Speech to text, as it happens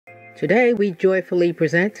Today, we joyfully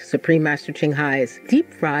present Supreme Master Ching Hai's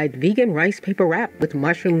deep-fried vegan rice paper wrap with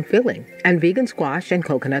mushroom filling and vegan squash and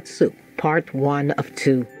coconut soup, part 1 of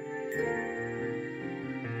 2.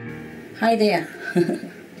 Hi there.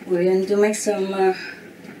 We're going to make some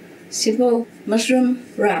simple mushroom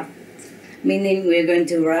wrap, meaning we're going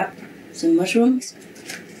to wrap some mushrooms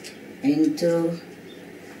into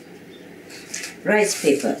rice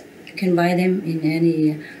paper. You can buy them in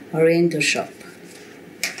any Oriental shop.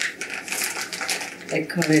 They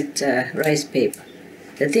call it rice paper.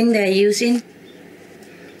 The thing they're using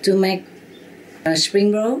to make a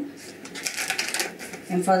spring roll,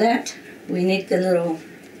 and for that we need the little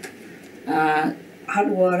hot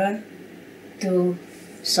water to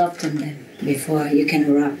soften them before you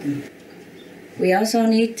can wrap them. We also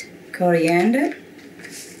need coriander,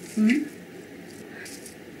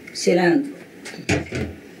 cilantro,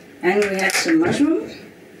 and we have some mushroom,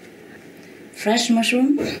 fresh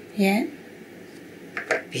mushroom here.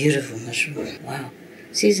 Beautiful mushroom, wow.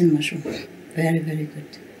 Seasoned mushroom, very, very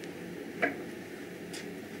good.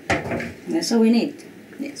 That's all we need,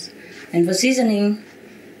 yes. And for seasoning,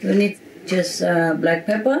 we need just black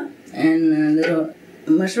pepper and a little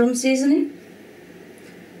mushroom seasoning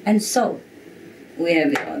and salt. We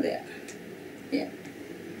have it all there, yeah.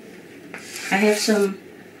 I have some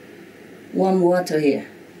warm water here,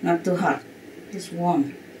 not too hot, just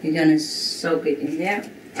warm. You're gonna soak it in there.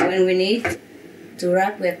 When we need to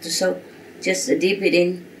wrap, we have to soak, just dip it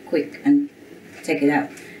in quick and take it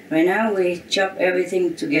out. Right now we chop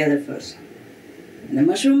everything together first. The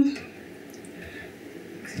mushroom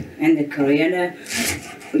and the coriander,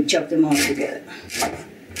 we chop them all together.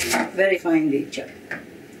 Very finely chopped.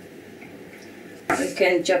 We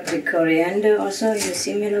can chop the coriander also in a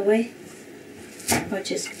similar way, or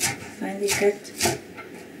just finely cut.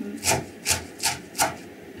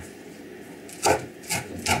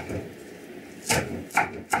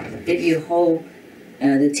 If you hold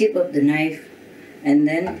the tip of the knife and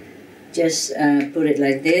then just put it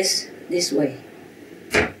like this way.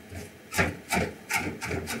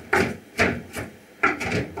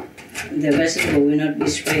 The vegetable will not be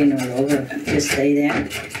spraying all over, just stay there.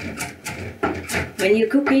 When you're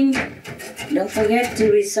cooking, don't forget to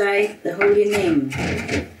recite the holy name.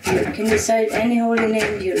 You can recite any holy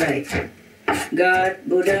name you like. God,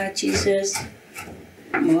 Buddha, Jesus,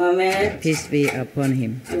 Muhammad, peace be upon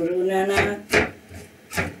him, Guru Nanak,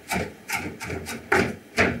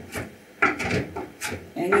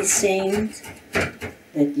 any saint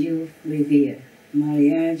that you revere,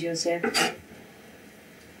 Maria, Joseph.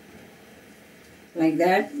 Like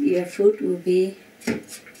that, your food will be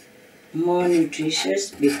more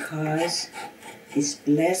nutritious because it's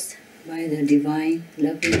blessed by the divine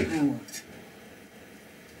loving power.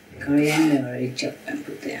 Coriander already chopped and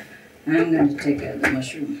put there. I'm going to take out the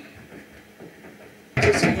mushroom.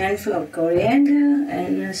 Just a handful of coriander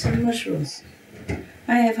and some mushrooms.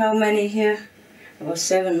 I have how many here? About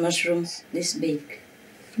 7 mushrooms, this big.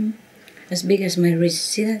 As big as my wrist.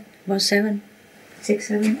 See that? About 7, 6,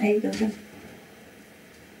 7, 8 of them.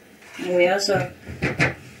 And we also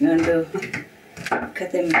going to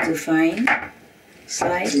cut them into fine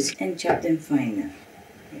slices and chop them finer.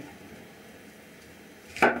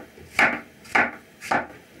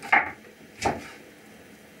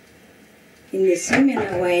 In the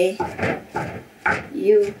similar way,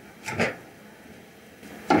 you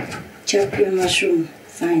chop your mushroom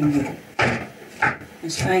finely,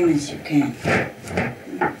 as fine as you can.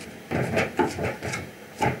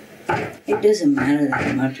 It doesn't matter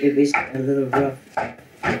that much if it's a little rough.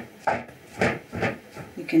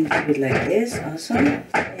 You can do it like this also,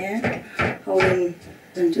 yeah, holding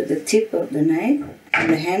onto the tip of the knife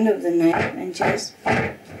and the hand of the knife and just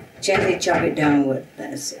gently chop it downward.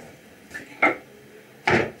 That's it.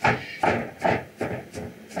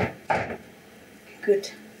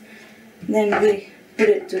 Good. Then we put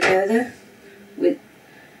it together with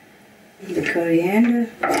the coriander.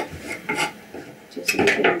 Just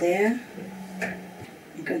leave it there.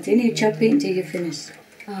 And continue chopping until you finish.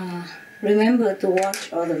 Remember to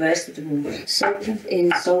wash all the vegetables. Soak them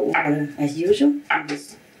in salt water as usual. And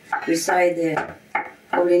just recite the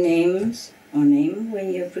holy names or name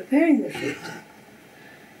when you're preparing the food.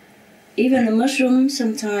 Even the mushrooms,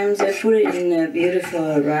 sometimes I put it in a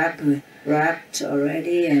beautiful wrapped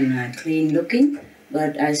already and clean looking,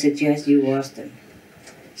 but I suggest you wash them.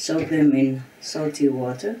 Soak them in salty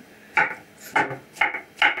water for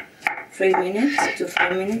 3 minutes to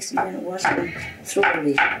 5 minutes, and then wash them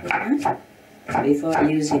thoroughly before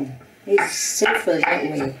using. It's safer that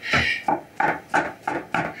way.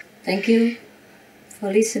 Thank you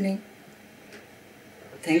for listening.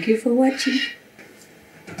 Thank you for watching.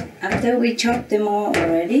 After we chop them all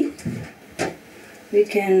already, we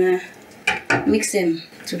can mix them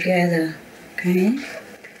together. Okay,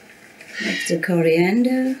 mix the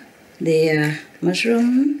coriander, the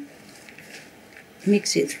mushroom,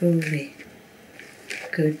 mix it thoroughly.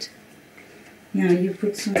 Good. Now you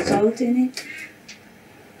put some salt in it,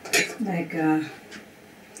 like a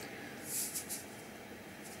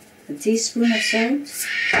teaspoon of salt,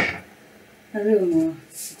 a little more.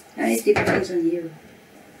 It depends on you.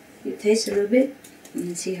 You taste a little bit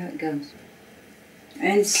and see how it goes.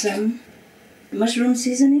 And some mushroom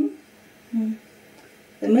seasoning.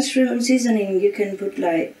 The mushroom seasoning, you can put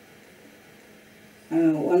like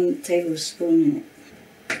 1 tablespoon in it.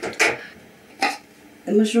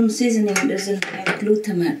 The mushroom seasoning doesn't have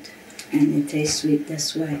glutamate and it tastes sweet,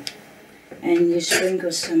 that's why. And you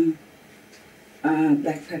sprinkle some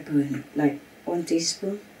black pepper in it, like 1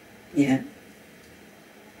 teaspoon. Yeah.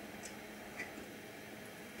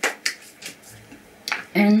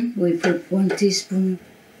 And we put 1 teaspoon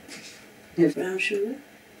of brown sugar.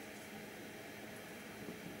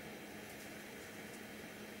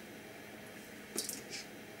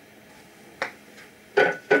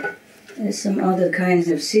 There's some other kinds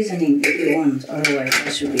of seasoning that you want, otherwise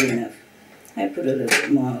that should be enough. I put a little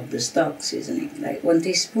bit more of the stock seasoning, like 1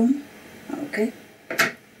 teaspoon. Okay.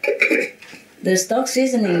 The stock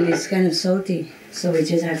seasoning is kind of salty, so we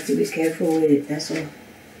just have to be careful with it, that's all.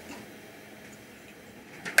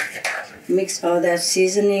 Mix all that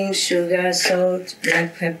seasoning, sugar, salt,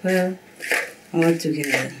 black pepper, all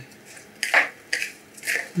together.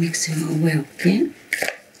 Mix them all well, yeah?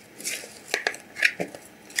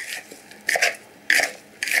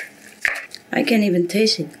 I can't even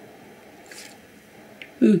taste it.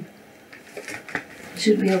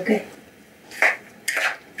 Should be okay.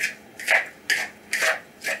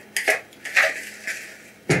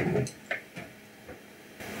 I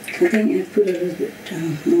think I put a little bit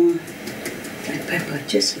more black pepper,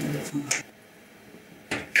 just a little more.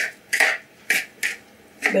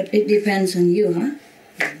 But it depends on you, huh?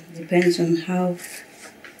 Depends on how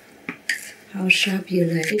sharp you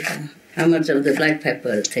like it, how much of the black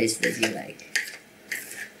pepper taste that you like.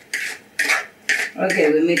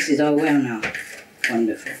 Okay, we mix it all well now.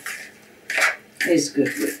 Wonderful. It's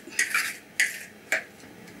good.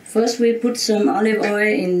 First we put some olive oil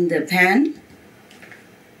in the pan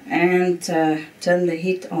and turn the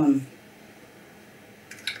heat on.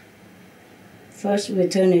 First we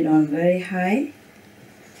turn it on very high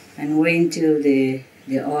and wait until the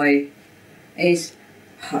oil is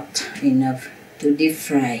hot enough to deep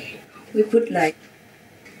fry. We put like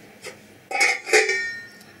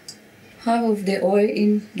half of the oil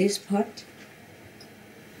in this pot.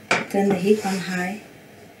 Turn the heat on high.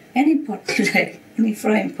 Any pot you like, any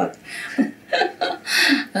frying pot.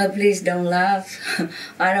 Please don't laugh.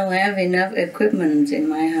 I don't have enough equipment in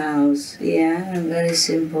my house. Yeah, I'm very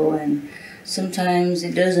simple and sometimes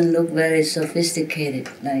it doesn't look very sophisticated.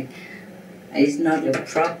 Like it's not a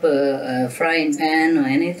proper frying pan or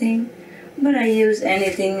anything. But I use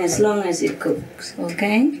anything as long as it cooks,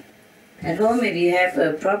 okay? At home, if you have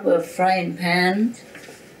a proper frying pan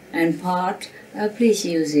and pot, please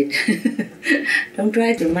use it. Don't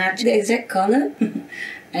try to match the exact color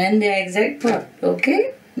and the exact pot,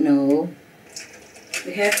 okay? No.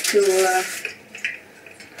 We have to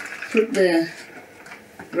put the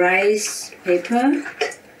rice paper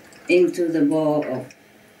into the bowl of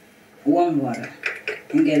warm water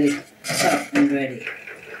and get it soft and ready.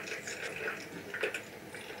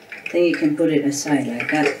 Then you can put it aside like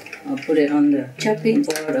that, or put it on the chopping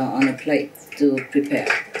board or on a plate to prepare.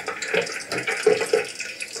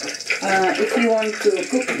 If you want to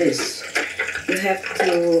cook this, you have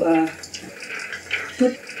to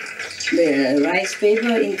put the rice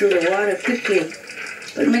paper into the water quickly,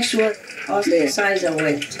 but make sure all the sides are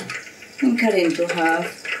wet. And cut it into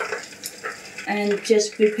half, and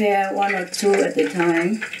just prepare 1 or 2 at a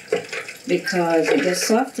time, because it gets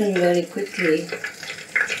softened very quickly.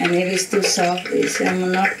 And if it's too soft, it's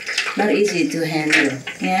not easy to handle.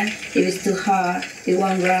 Yeah? If it's too hard, it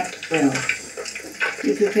won't wrap well.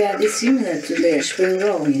 You prepare this similar to the spring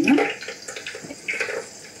roll, you know?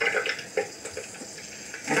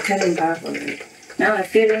 I cut in half of it. Now I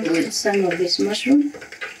fill it with some of this mushroom.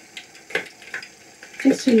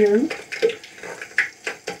 Just a little.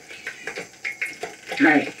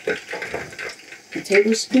 Like a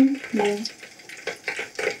tablespoon. Yeah.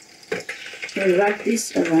 We'll wrap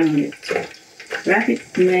this around it. Wrap it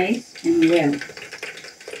nice and well.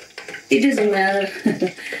 It doesn't matter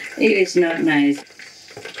if it's not nice.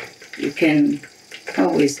 You can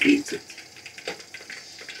always eat it.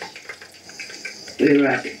 We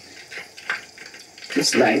wrap it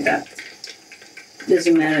Just like that.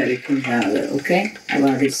 Doesn't matter if it comes out, okay?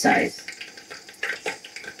 About this size.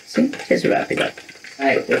 See? Just wrap it up.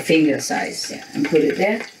 Like the finger size, yeah. And put it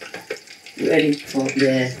there. Ready for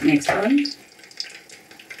the next one.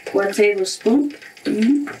 1 tablespoon.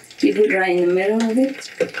 Keep it right in the middle of it.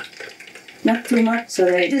 Not too much so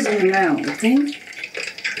that it doesn't melt, okay?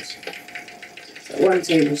 So 1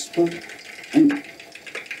 tablespoon. And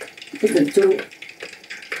put the 2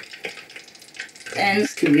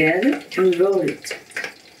 ends together and roll it.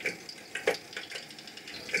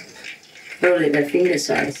 Roll it at finger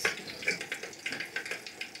size.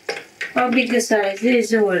 Or bigger size,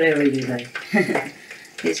 it's whatever you like.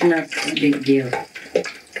 It's not a big deal.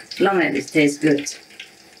 As long as it tastes good.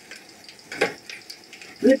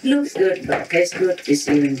 Good looks good, but tastes good is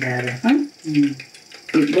even better, huh?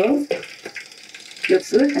 If both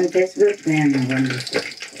looks good and tastes good, then wonderful.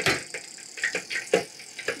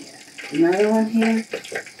 Yeah. Another one here.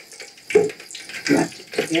 Wrap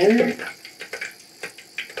it together.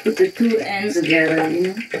 Put the 2 ends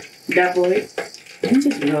together, double it, and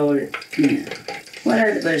just roll it. Yeah.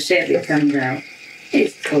 Whatever shape it comes out,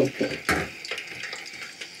 it's okay.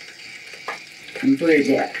 And put it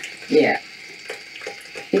there. Yeah.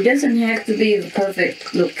 It doesn't have to be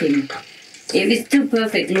perfect looking. If it's too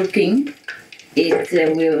perfect looking, it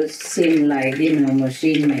will seem like,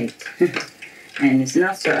 machine made. And it's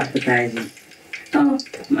not so appetizing. Oh,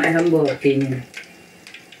 my humble opinion.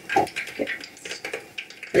 Okay.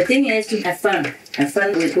 The thing is to have fun. Have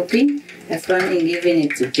fun with cooking. Have fun in giving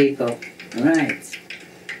it to people. Alright.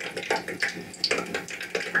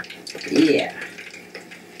 Yeah.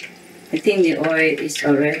 I think the oil is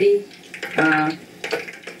already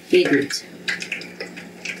heated.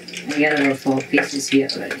 I got about 4 pieces here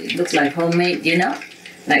already. It looks like homemade,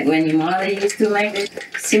 like when your mother used to make it.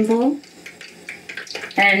 Simple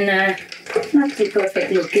and not too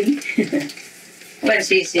perfect looking. When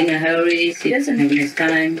she's in a hurry, she doesn't have much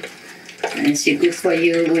time, and she cooks for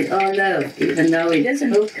you with all love, even though it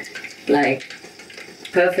doesn't look like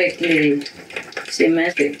perfectly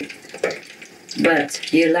symmetric.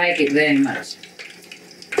 But you like it very much.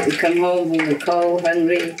 You come home from the cold,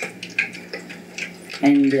 hungry,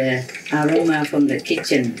 and the aroma from the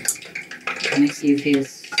kitchen makes you feel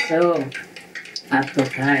so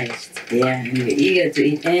appetized. Yeah, and you're eager to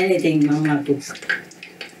eat anything Mama cooks.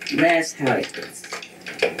 That's how it is.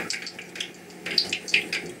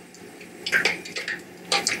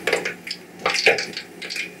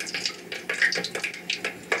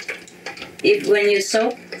 If when you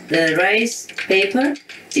soak the rice paper,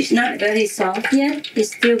 it's not very soft yet,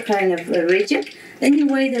 it's still kind of rigid, then you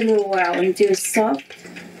wait a little while until it's soft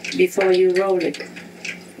before you roll it.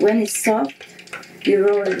 When it's soft, you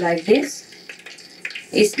roll it like this.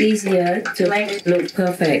 It's easier to make it look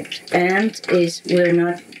perfect and it will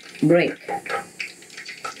not break.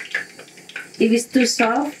 If it's too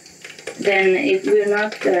soft, then it will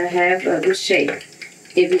not have a good shape.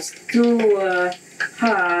 If it's too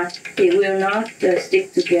hard, it will not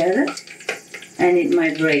stick together and it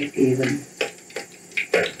might break even.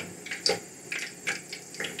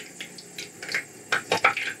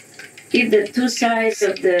 If the 2 sides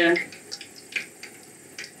of the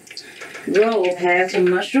roll have some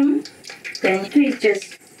mushroom, then you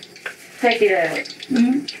just take it out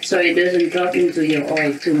so it doesn't drop into your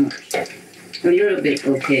oil too much. A little bit,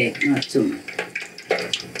 okay, not too much.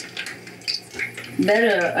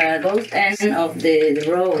 Better both ends of the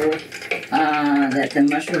roll that the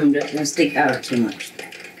mushroom doesn't stick out too much.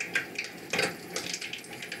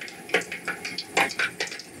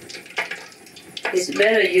 It's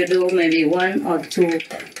better you do maybe 1 or 2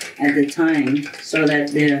 at a time so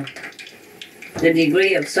that the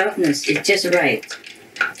degree of softness is just right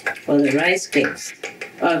for the rice cakes.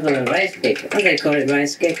 Or for the rice cake. Or they call it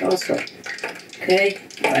rice cake also. Okay?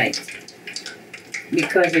 Right.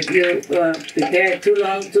 Because if you prepare too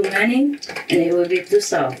long, too many, and it will be too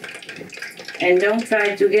soft. And don't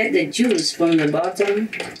try to get the juice from the bottom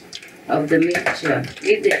of the mixture.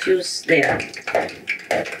 Leave the juice there.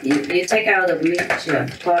 You take out the mixture,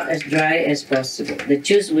 pot as dry as possible. The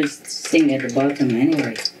juice will sink at the bottom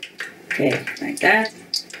anyway. Okay, like that.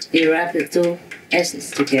 You wrap the 2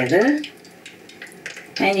 edges together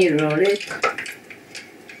and you roll it.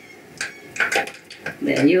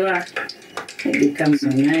 There you are. It becomes a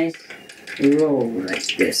nice roll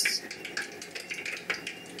like this.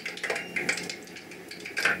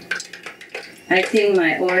 I think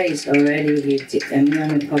my oil is already heated. I'm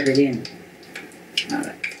going to pop it in.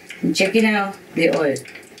 Alright. Check it out, the oil.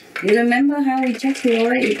 You remember how we check the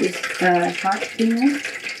oil? It is hot,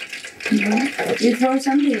 You throw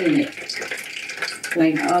something in it.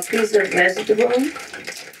 Like a piece of vegetable,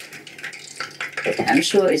 I'm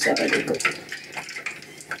sure it's already cooked.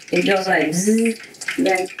 It goes like zzz,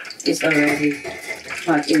 then it's already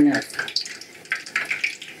hot enough.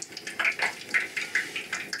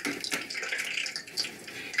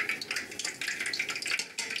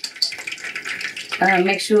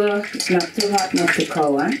 Make sure it's not too hot, not too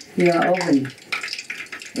cold. Huh? Your oven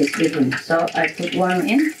is different. So I put one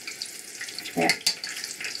in. There.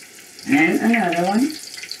 And another one.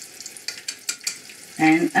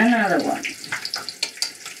 And another one.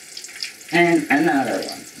 And another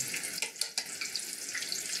one.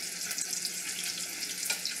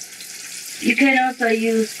 You can also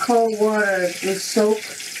use cold water to soak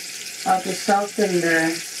or to soften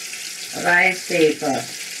the rice paper.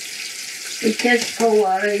 It's just cold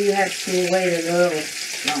water, you have to wait a little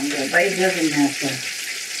longer, but it doesn't have to.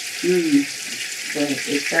 But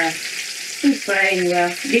it's frying well.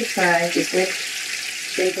 Deep fry is it?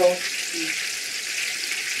 Simple.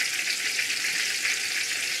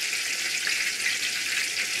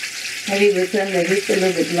 Maybe we turn the heat a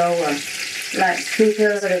little bit lower, like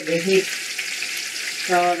 2/3 of the heat,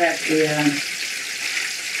 so that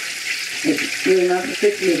it will not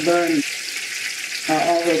quickly burn. Or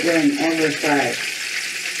overburn, overfried.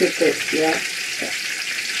 Cook it, yeah.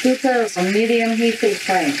 2/3 on medium heat is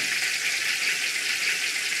fine.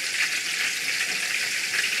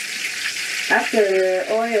 After the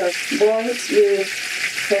oil boils, you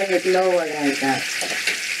turn it lower like that.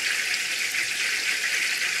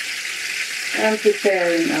 I'm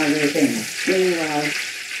preparing everything. Meanwhile,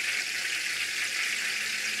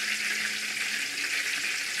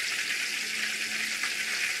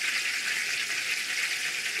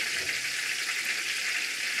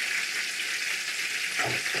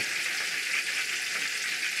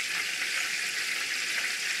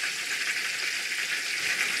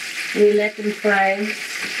 we let them fry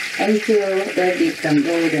until they become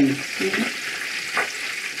golden.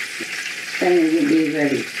 Then it will be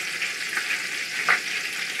ready.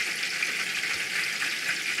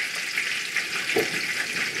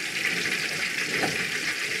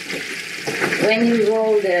 When you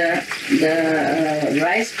roll the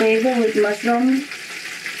rice paper with mushroom,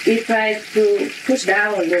 we try to push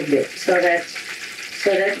down a little bit so that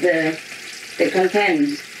the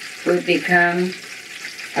contents will become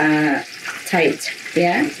tight,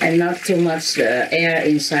 yeah, and not too much air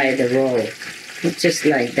inside the roll. Just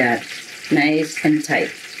like that, nice and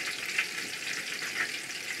tight.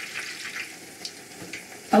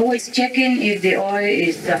 Always checking if the oil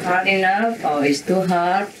is hot enough or is too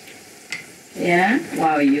hot. Yeah,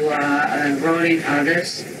 while you are rolling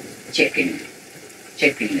others, checking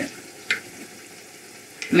them.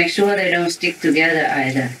 Make sure they don't stick together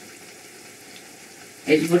either.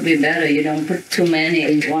 It would be better you don't put too many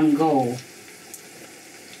in one go.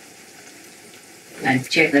 And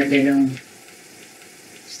check that they don't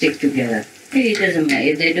stick together. It doesn't matter.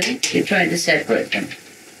 If they do, you try to separate them.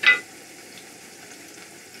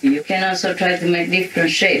 You can also try to make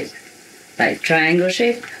different shapes, like triangle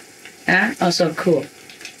shape. Also cool.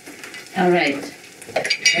 Alright.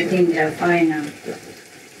 I think they're fine now.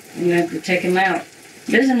 You have to take them out.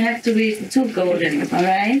 Doesn't have to be too golden,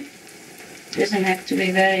 alright? Doesn't have to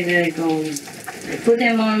be very, very golden. Put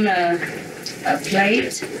them on a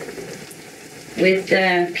plate with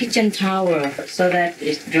a kitchen towel so that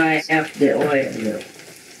it dries up the oil a little.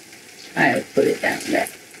 I'll put it down there.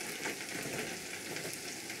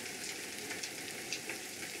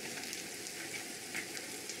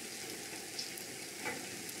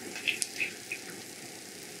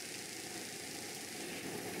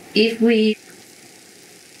 If we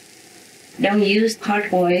don't use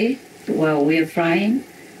hot oil while we're frying,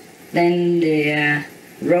 then the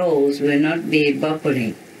rolls will not be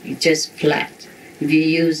bubbling. It's just flat. If you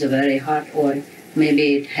use a very hot oil,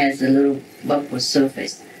 maybe it has a little bubble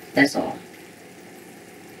surface. That's all.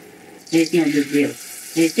 It's no big deal.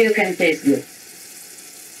 It still can taste good.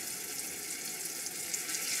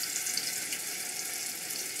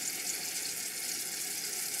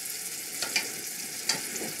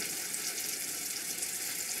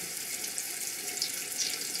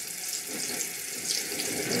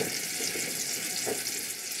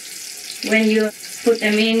 When you put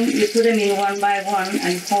them in one by one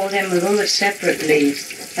and hold them a little bit separately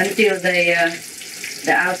until the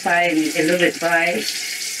outside is a little bit dry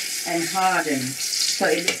and hardened, so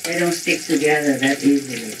they don't stick together that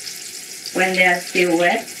easily. When they are still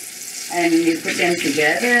wet and you put them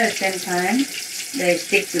together at the same time, they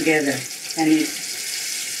stick together, and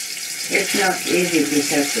it's not easy to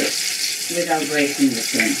separate without breaking the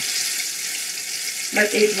tin.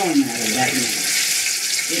 But it won't matter right now.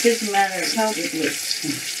 It doesn't matter how it looks.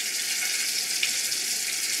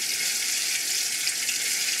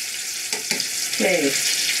 Okay.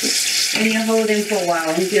 And you hold them for a while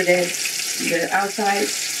until the outside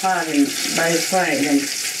harden by fry, then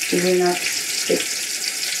it will not stick.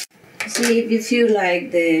 See, if you feel like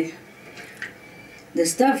the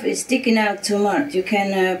stuff is sticking out too much, you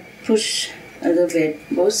can push a little bit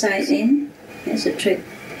both sides in. That's a trick,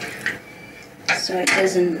 so it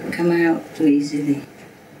doesn't come out too easily.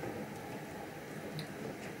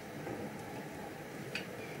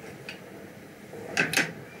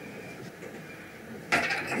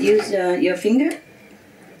 Use your finger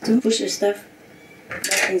to push the stuff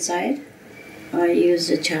back inside, or use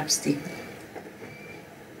a chopstick.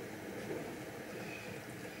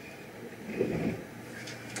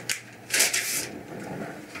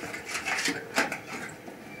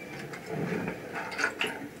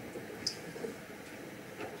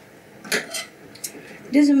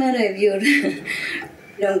 Doesn't matter if you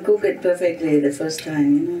don't cook it perfectly the first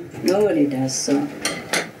time, you know. Nobody does, so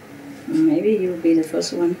maybe you'll be the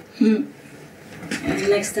first one. And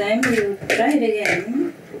next time you try it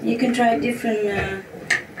again. You can try different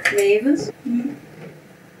flavors.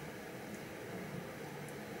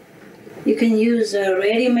 You can use a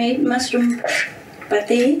ready-made mushroom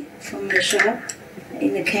pate from the shop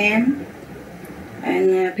in a can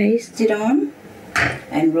and paste it on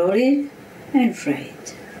and roll it and fry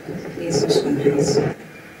it. It's so nice.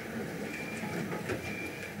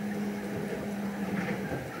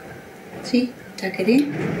 See, tuck it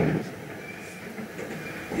in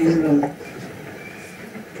and roll it.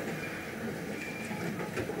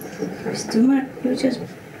 If it's too much, you just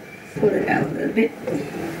pull it out a little bit.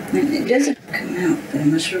 And it doesn't come out, the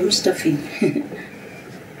mushroom stuffing.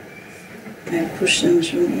 I push the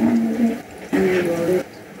mushroom in a little bit and then roll it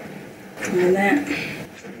like that.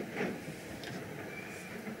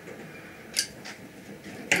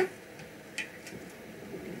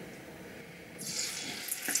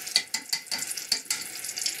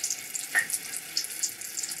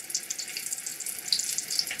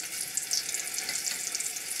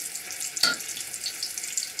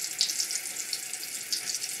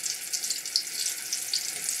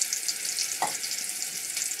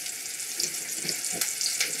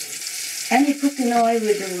 Any cooking oil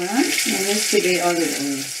we do, huh? It needs to be olive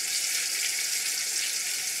oil.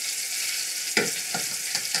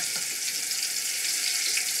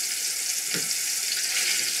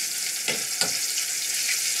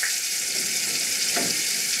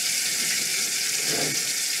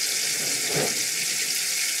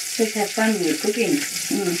 Just have fun with cooking.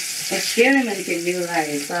 Experimenting new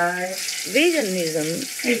lifestyle.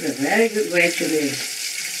 Veganism is a very good way to live.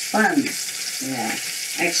 Fun. Yeah.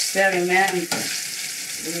 Experiment.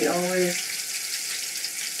 We always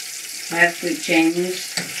have to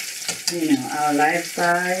change, our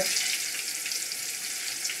lifestyle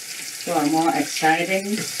for a more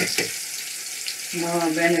exciting, more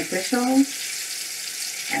beneficial,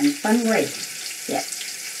 and fun way. Yeah.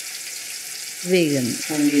 Vegan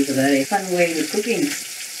can be a very fun way of cooking.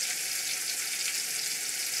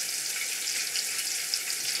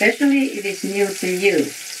 Especially if it's new to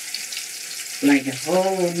you. Like a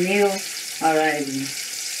whole new horizon.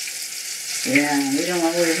 Yeah, we don't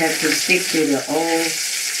always have to stick to the old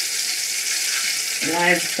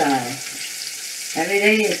lifestyle. Every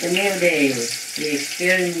day is a new day. We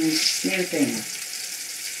experience new things.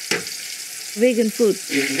 Vegan food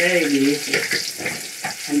is very delicious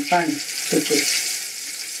and fun to cook.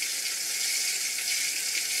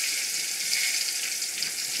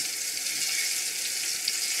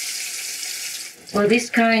 For this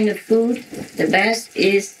kind of food, the best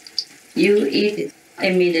is you eat it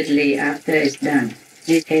immediately after it's done.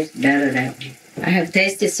 It tastes better that way. I have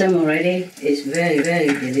tasted some already. It's very, very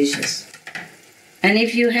delicious. And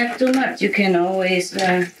if you have too much, you can always,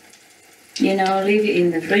 leave it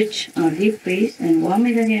in the fridge or deep freeze and warm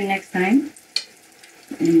it again next time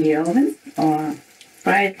in the oven or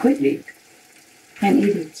fry it quickly and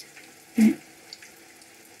eat it. Yeah.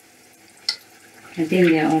 I think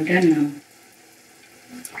they're all done now.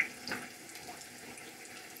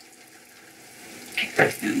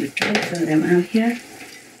 And we transfer them out here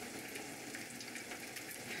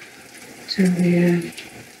to the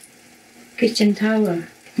kitchen tower.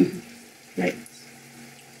 Like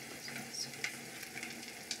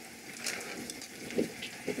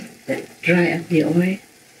dry up the oil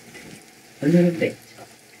a little bit.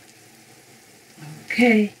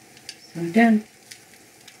 Okay, so done.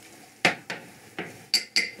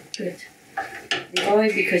 Good. The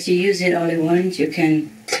oil, because you use it only once, you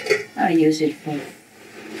can use it for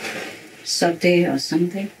saute or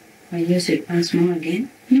something. I use it once more again.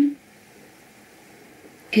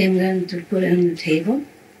 Okay, I'm going to put it on the table.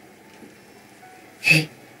 Hey,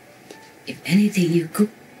 if anything you cook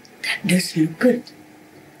that doesn't look good,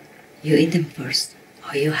 you eat them first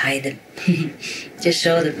or you hide them. Just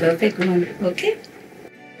show the perfect one, okay?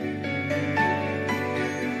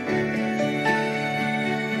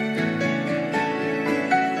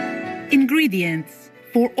 Ingredients.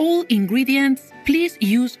 For all ingredients, please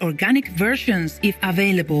use organic versions if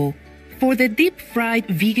available. For the deep-fried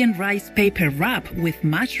vegan rice paper wrap with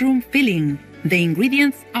mushroom filling, the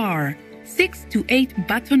ingredients are 6 to 8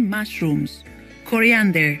 button mushrooms,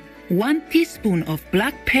 coriander, 1 teaspoon of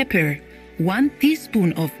black pepper, 1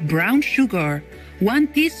 teaspoon of brown sugar, 1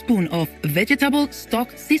 teaspoon of vegetable stock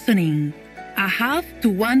seasoning, a half to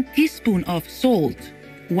 1 teaspoon of salt,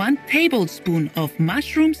 1 tablespoon of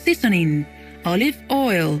mushroom seasoning, olive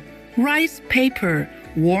oil, rice paper,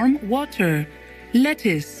 warm water,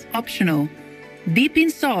 lettuce optional, dipping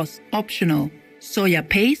sauce optional, soya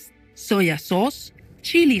paste, soya sauce,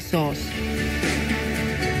 chili sauce.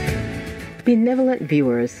 Benevolent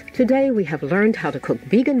viewers, today we have learned how to cook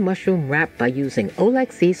vegan mushroom wrap by using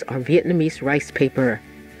Olexis or Vietnamese rice paper.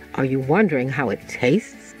 Are you wondering how it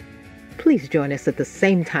tastes? Please join us at the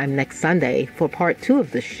same time next Sunday for part 2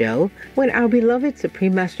 of the show, when our beloved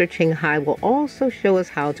Supreme Master Ching Hai will also show us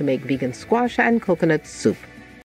how to make vegan squash and coconut soup.